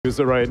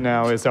Right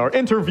now is our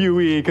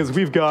interviewee, because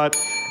we've got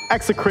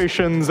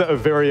Execration's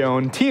very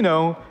own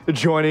Tino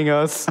joining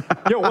us.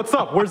 Yo, what's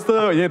up? Where's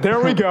the... Yeah, there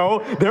we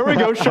go. There we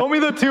go. Show me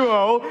the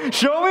 2-0.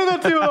 Show me the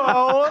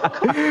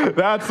 2-0.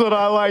 That's what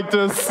I like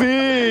to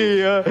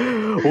see.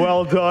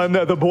 Well done.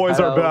 The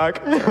boys are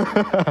back.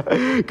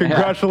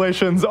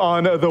 Congratulations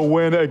on the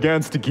win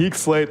against Geek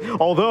Slate.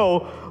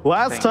 Although,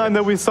 last time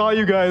that we saw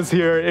you guys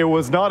here, it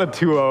was not a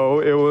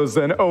 2-0. It was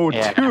an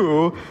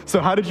 0-2. So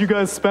how did you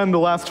guys spend the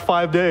last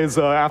 5 days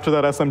after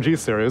that SMG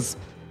series?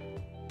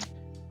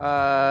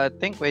 I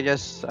think we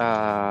just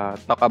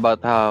talk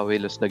about how we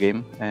lose the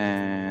game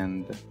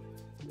and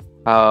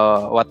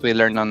what we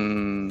learned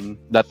on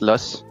that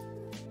loss,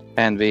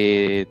 and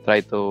we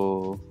try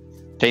to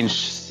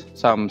change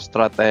some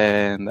strat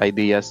and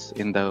ideas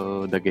in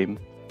the game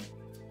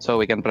so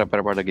we can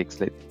prepare for the Geek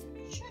Slate.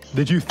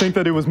 Did you think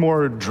that it was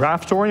more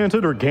draft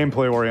oriented or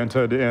gameplay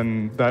oriented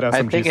in that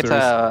SMG series?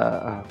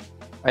 I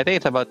think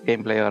it's about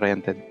gameplay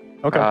oriented.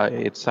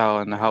 Okay. It's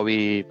on how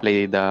we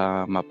play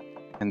the map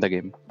in the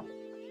game.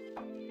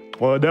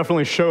 Well, it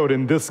definitely showed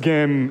in this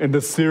game, in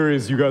this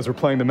series. You guys were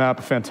playing the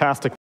map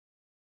fantastically.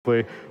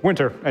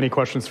 Winter, any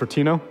questions for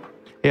Tino?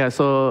 Yeah,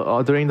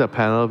 so during the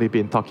panel, we've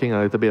been talking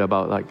a little bit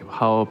about like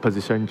how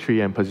position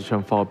 3 and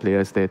position 4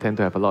 players, they tend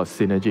to have a lot of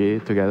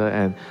synergy together.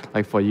 And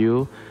like for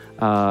you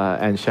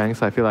and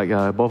Shanks, I feel like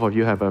both of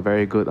you have a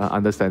very good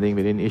understanding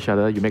within each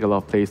other. You make a lot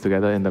of plays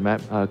together in the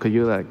map. Could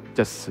you like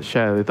just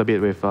share a little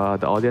bit with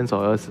the audience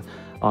or us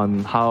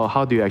on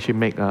how do you actually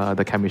make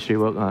the chemistry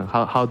work?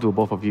 How do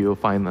both of you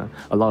find a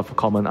lot of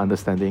common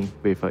understanding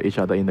with each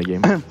other in the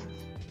game?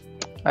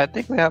 I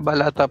think we have a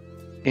lot of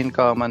in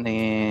common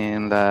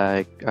in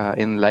like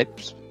in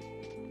lives.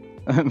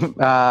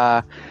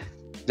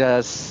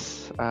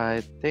 Just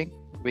I think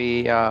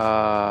we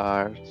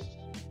are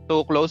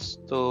too close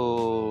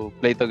to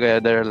play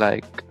together.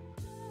 Like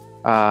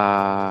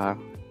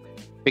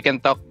we can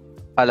talk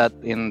a lot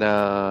in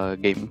the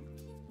game.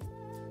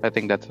 I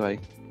think that's why.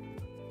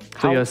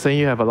 So you're saying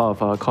you have a lot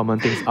of common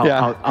things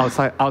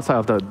outside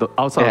of Dota,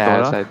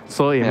 outside.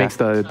 So it makes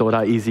the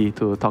Dota easy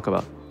to talk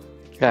about.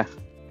 Yeah.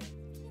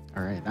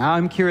 All right. Now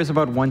I'm curious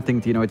about one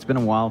thing, Tino. It's been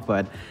a while,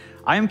 but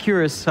I am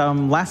curious.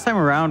 Last time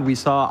around, we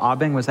saw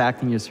Abeng was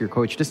acting as your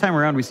coach. This time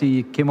around, we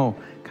see Kimo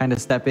kind of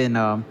step in.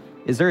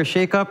 Is there a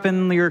shakeup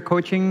in your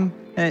coaching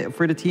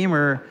for the team,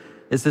 or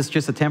is this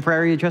just a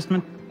temporary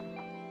adjustment?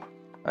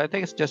 I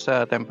think it's just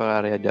a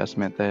temporary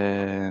adjustment,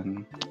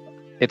 and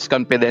it's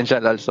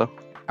confidential also.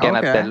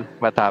 Cannot tell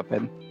what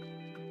happened.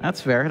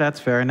 That's fair. That's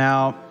fair.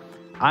 Now,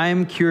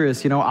 I'm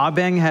curious. You know,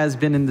 Abeng has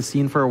been in the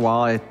scene for a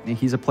while.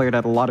 He's a player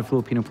that a lot of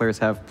Filipino players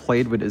have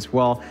played with as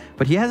well,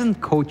 but he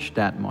hasn't coached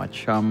that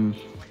much.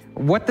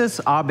 What does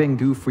Abeng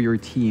do for your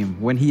team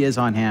when he is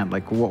on hand?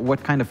 Like,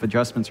 what kind of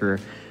adjustments or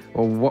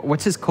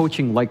what's his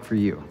coaching like for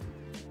you?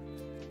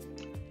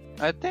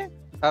 I think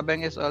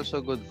Abeng is also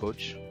a good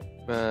coach,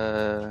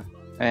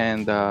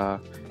 and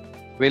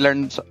we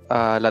learned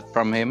a lot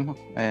from him,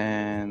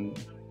 and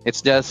it's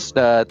just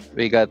that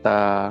we got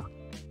a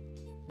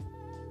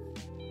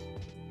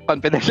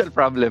confidential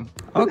problem.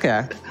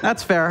 Okay,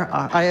 that's fair.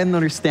 I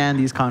understand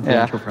these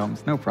confidential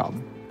problems. No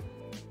problem.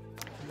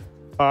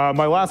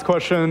 My last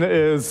question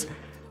is,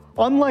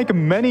 unlike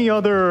many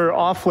other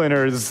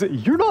offlaners,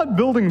 you're not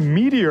building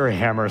Meteor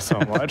Hammer so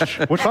much,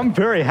 which I'm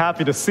very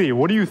happy to see.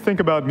 What do you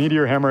think about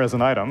Meteor Hammer as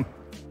an item?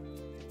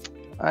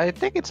 I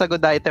think it's a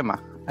good item.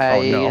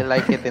 I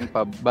like it in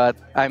pub, but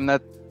I'm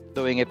not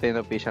doing it in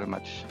official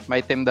match.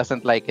 My team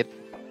doesn't like it.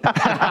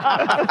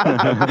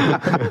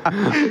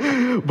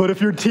 But if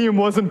your team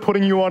wasn't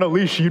putting you on a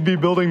leash, you'd be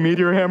building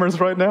Meteor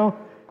Hammers right now?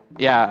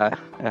 Yeah,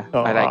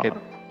 I like it.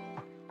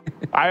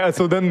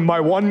 So then my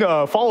one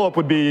follow-up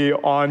would be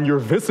on your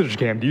Visage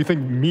game. Do you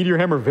think Meteor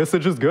Hammer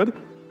Visage is good?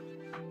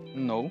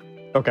 No.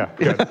 Okay,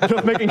 good.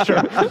 Just making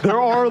sure.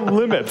 There are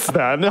limits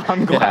then.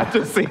 I'm glad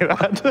to see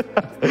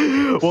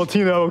that. Well,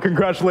 Tino,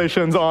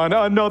 congratulations on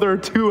another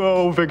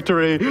 2-0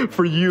 victory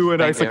for you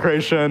and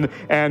Execration.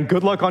 And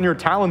good luck on your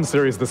Talon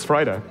series this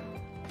Friday.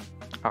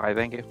 All right,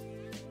 thank you.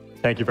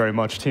 Thank you very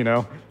much,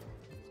 Tino.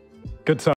 Good time.